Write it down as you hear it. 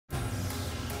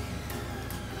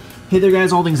Hey there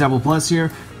guys, All Things Apple Plus here.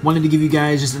 Wanted to give you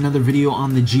guys just another video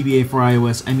on the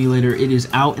GBA4iOS emulator. It is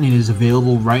out and it is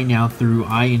available right now through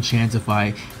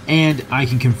iEnchantify, and I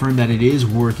can confirm that it is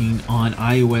working on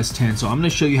iOS 10. So I'm going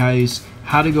to show you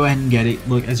how to go ahead and get it.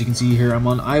 Look, as you can see here, I'm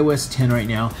on iOS 10 right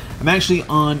now. I'm actually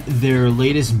on their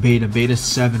latest beta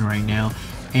 7 right now,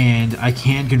 and I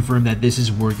can confirm that this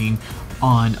is working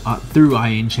on through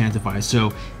iEnchantify.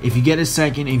 So if you get a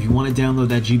second, if you want to download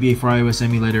that GBA4iOS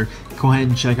emulator, go ahead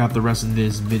and check out the rest of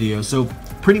this video. So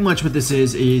pretty much what this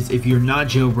is if you're not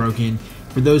jailbroken,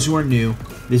 for those who are new,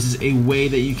 this is a way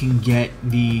that you can get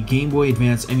the Game Boy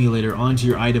Advance emulator onto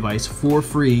your iDevice for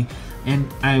free,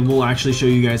 and I will actually show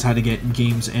you guys how to get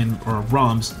games or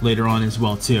ROMs later on as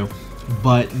well too.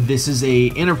 But this is a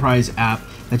enterprise app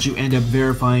that you end up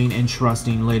verifying and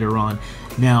trusting later on.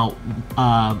 Now,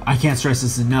 I can't stress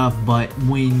this enough, but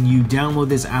when you download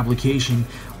this application,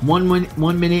 one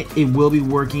minute it will be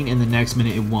working and the next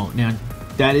minute it won't. Now,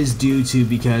 that is due to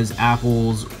because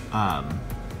Apple's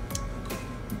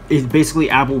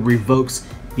Apple revokes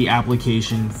the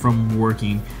application from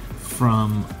working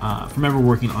from ever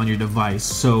working on your device.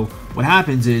 So what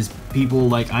happens is people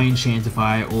like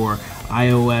iEnchantify or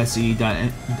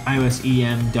iOSem.us,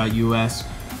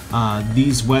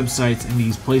 these websites and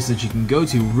these places that you can go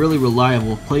to, really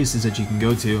reliable places that you can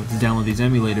go to download these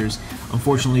emulators,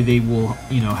 unfortunately they will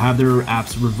have their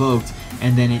apps revoked,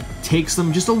 and then it takes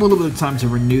them just a little bit of time to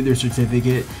renew their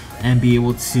certificate and be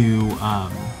able to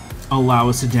allow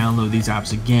us to download these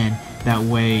apps again. That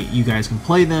way you guys can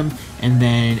play them, and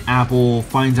then Apple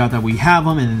finds out that we have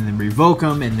them and then they revoke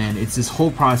them, and then it's this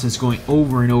whole process going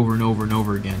over and over and over and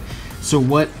over again. So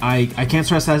what I can't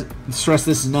stress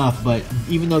this enough, but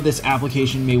even though this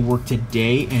application may work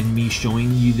today and me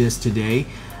showing you this today,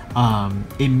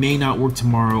 it may not work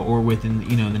tomorrow or within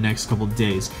the next couple of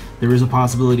days. There is a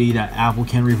possibility that Apple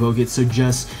can revoke it, so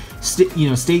just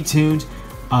stay tuned.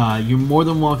 You're more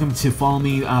than welcome to follow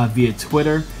me via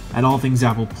Twitter at All Things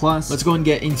Apple Plus. Let's go and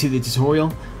get into the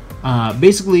tutorial.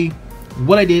 Basically,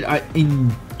 what I did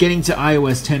in getting to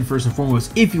iOS 10 first and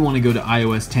foremost, if you want to go to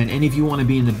iOS 10 and if you want to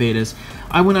be in the betas,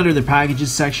 I went under the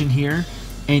packages section here,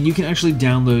 and you can actually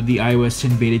download the iOS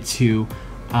 10 Beta 2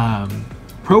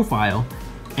 profile,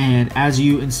 and as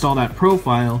you install that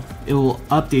profile, it will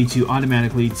update you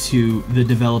automatically to the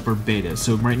developer beta.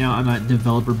 So right now I'm at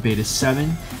developer beta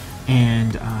 7,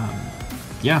 and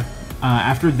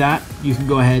after that you can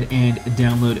go ahead and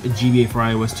download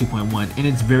GBA4iOS 2.1, and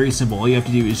it's very simple. All you have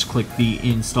to do is click the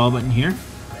install button here.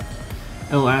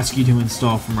 It'll ask you to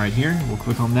install from right here. We'll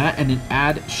click on that, and an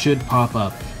ad should pop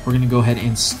up. We're going to go ahead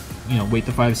and wait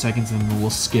the 5 seconds, and then we'll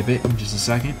skip it in just a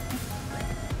second.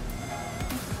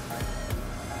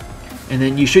 And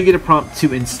then you should get a prompt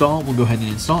to install. We'll go ahead and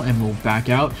install, and we'll back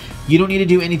out. You don't need to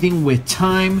do anything with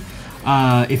time.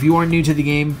 If you are new to the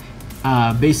game,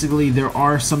 basically there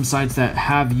are some sites that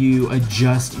have you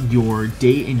adjust your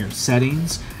date and your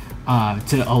settings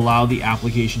to allow the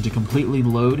application to completely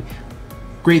load.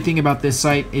 Great thing about this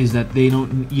site is that they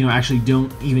don't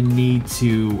even need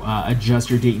to adjust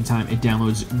your date and time. It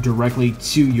downloads directly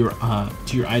to your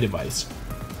iDevice.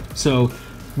 So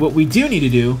what we do need to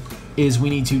do is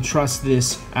we need to trust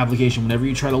this application. Whenever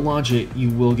you try to launch it, you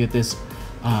will get this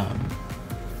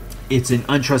it's an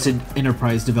untrusted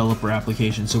enterprise developer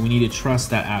application, so we need to trust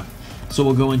that app. So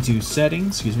we'll go into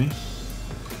settings,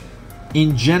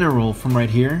 in general from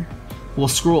right here. We'll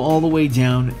scroll all the way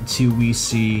down to we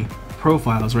see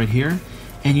profiles right here,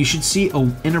 and you should see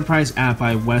an enterprise app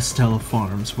by Westella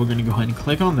Farms. We're going to go ahead and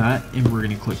click on that, and we're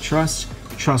going to click trust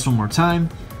one more time,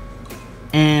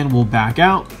 and we'll back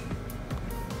out,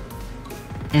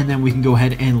 and then we can go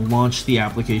ahead and launch the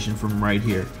application from right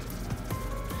here.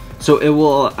 So it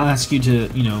will ask you to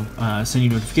send you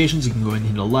notifications. You can go ahead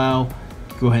and hit allow,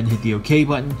 go ahead and hit the OK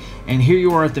button, and here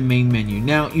you are at the main menu.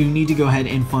 Now you need to go ahead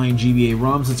and find GBA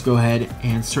ROMs. Let's go ahead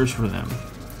and search for them.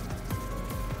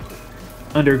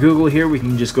 Under Google here, we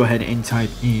can just go ahead and type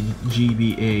in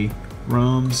GBA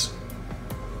ROMs.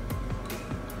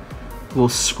 We'll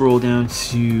scroll down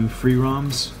to free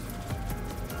ROMs.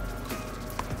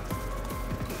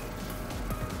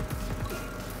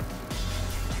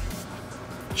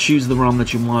 Choose the ROM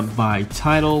that you want by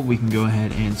title. We can go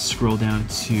ahead and scroll down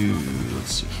to,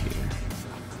 let's see here.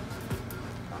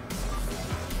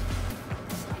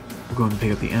 We'll go ahead and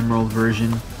pick up the Emerald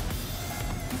version.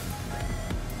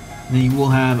 Then you will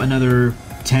have another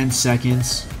 10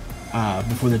 seconds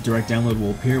before the direct download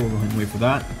will appear. We'll go ahead and wait for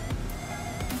that.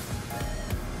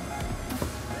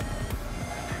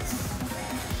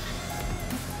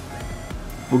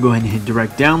 We'll go ahead and hit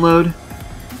direct download.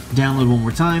 Download one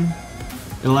more time.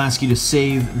 It'll ask you to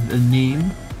save the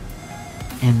name.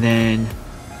 and then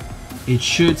it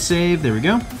should save. There we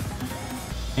go.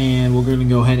 And we're going to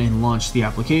go ahead and launch the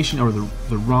application, or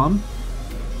the ROM.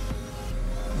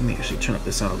 Let me actually turn up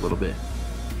the sound a little bit.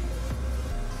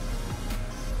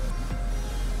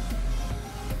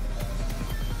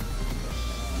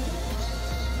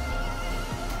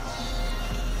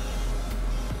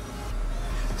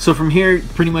 So from here,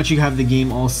 pretty much you have the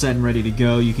game all set and ready to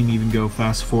go. You can even go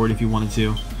fast forward if you wanted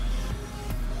to.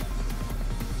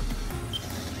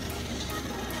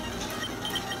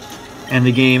 And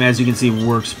the game, as you can see,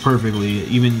 works perfectly.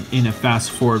 Even in a fast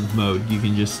forward mode, you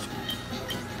can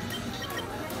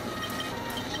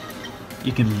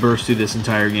burst through this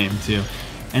entire game too.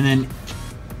 And then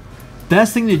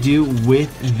best thing to do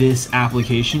with this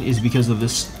application is because of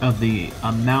the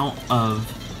amount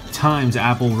of times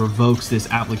Apple revokes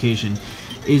this application,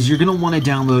 is you're going to want to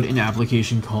download an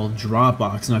application called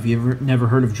Dropbox. Now, if you've never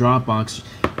heard of Dropbox,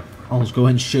 I'll just go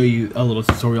ahead and show you a little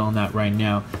tutorial on that right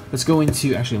now. Let's go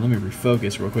into, actually, let me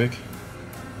refocus real quick.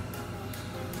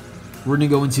 We're going to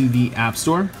go into the App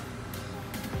Store.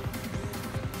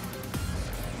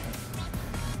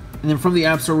 And then from the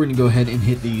App Store, we're going to go ahead and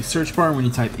hit the search bar, and we're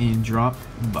going to type in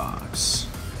Dropbox.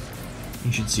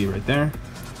 You should see it right there.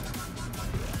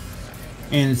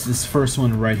 And it's this first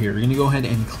one right here. We're going to go ahead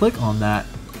and click on that.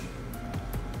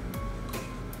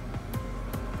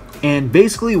 And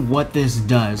basically what this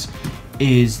does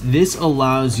is this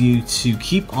allows you to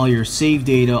keep all your save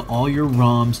data, all your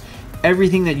ROMs,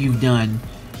 everything that you've done,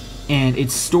 and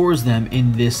it stores them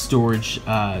in this storage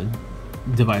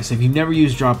device. If you've never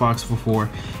used Dropbox before,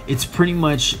 it's pretty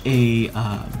much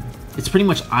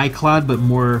iCloud but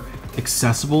more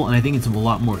accessible, and I think it's a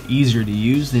lot more easier to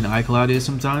use than iCloud is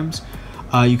sometimes.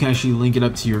 You can actually link it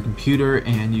up to your computer,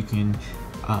 and you can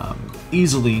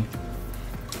easily,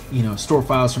 store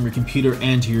files from your computer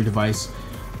and to your device,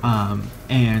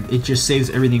 and it just saves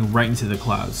everything right into the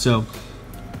cloud. So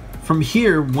from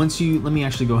here, let me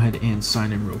actually go ahead and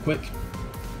sign in real quick.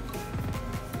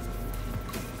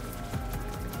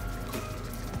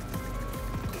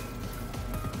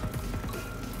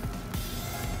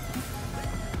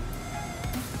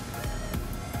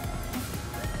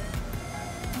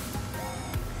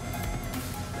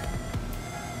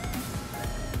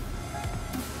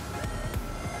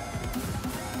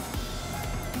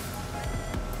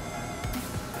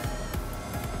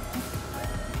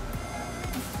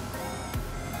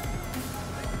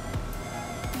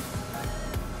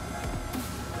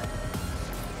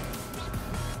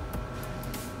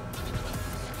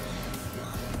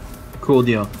 Cool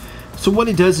deal. So what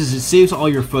it does is it saves all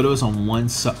your photos on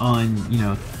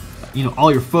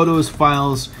all your photos,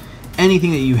 files,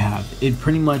 anything that you have. It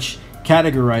pretty much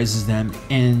categorizes them,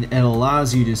 and it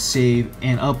allows you to save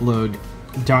and upload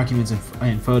documents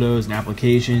and photos and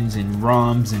applications and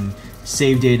ROMs and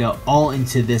save data all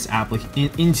into this app,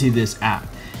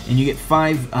 and you get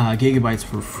 5 gigabytes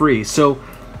for free. So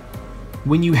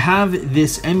when you have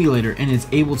this emulator and it's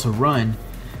able to run,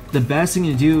 the best thing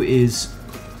to do is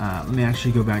let me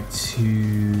actually go back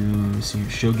to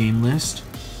show game list.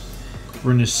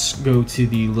 We're going to go to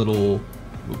the little,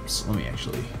 let me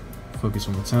actually focus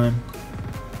one more time.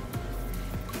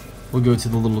 We'll go to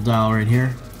the little dial right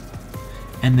here.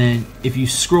 And then if you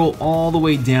scroll all the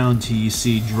way down to you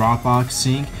see Dropbox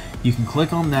Sync, you can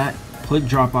click on that, click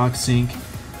Dropbox Sync.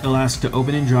 It'll ask to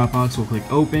open in Dropbox. We'll click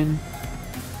open.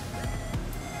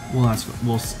 We'll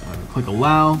click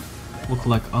allow. We'll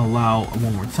click allow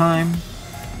one more time.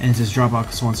 And it says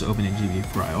Dropbox wants to open in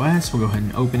GBA4iOS. We'll go ahead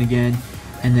and open again,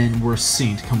 and then we're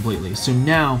synced completely. So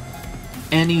now,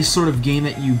 any sort of game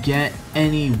that you get,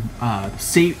 any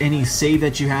save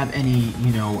that you have, any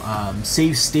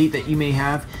save state that you may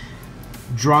have,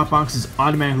 Dropbox is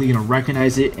automatically going to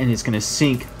recognize it, and it's going to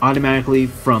sync automatically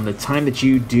from the time that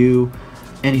you do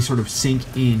any sort of sync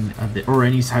in or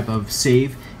any type of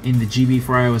save in the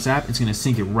GBA4iOS app. It's going to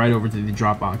sync it right over to the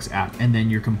Dropbox app, and then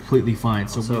you're completely fine.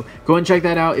 So go ahead and check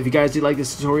that out. If you guys did like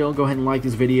this tutorial, go ahead and like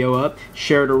this video up,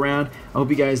 share it around. I hope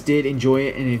you guys did enjoy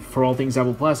it, and for all things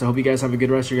Apple Plus, I hope you guys have a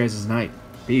good rest of your guys' night.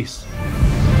 Peace.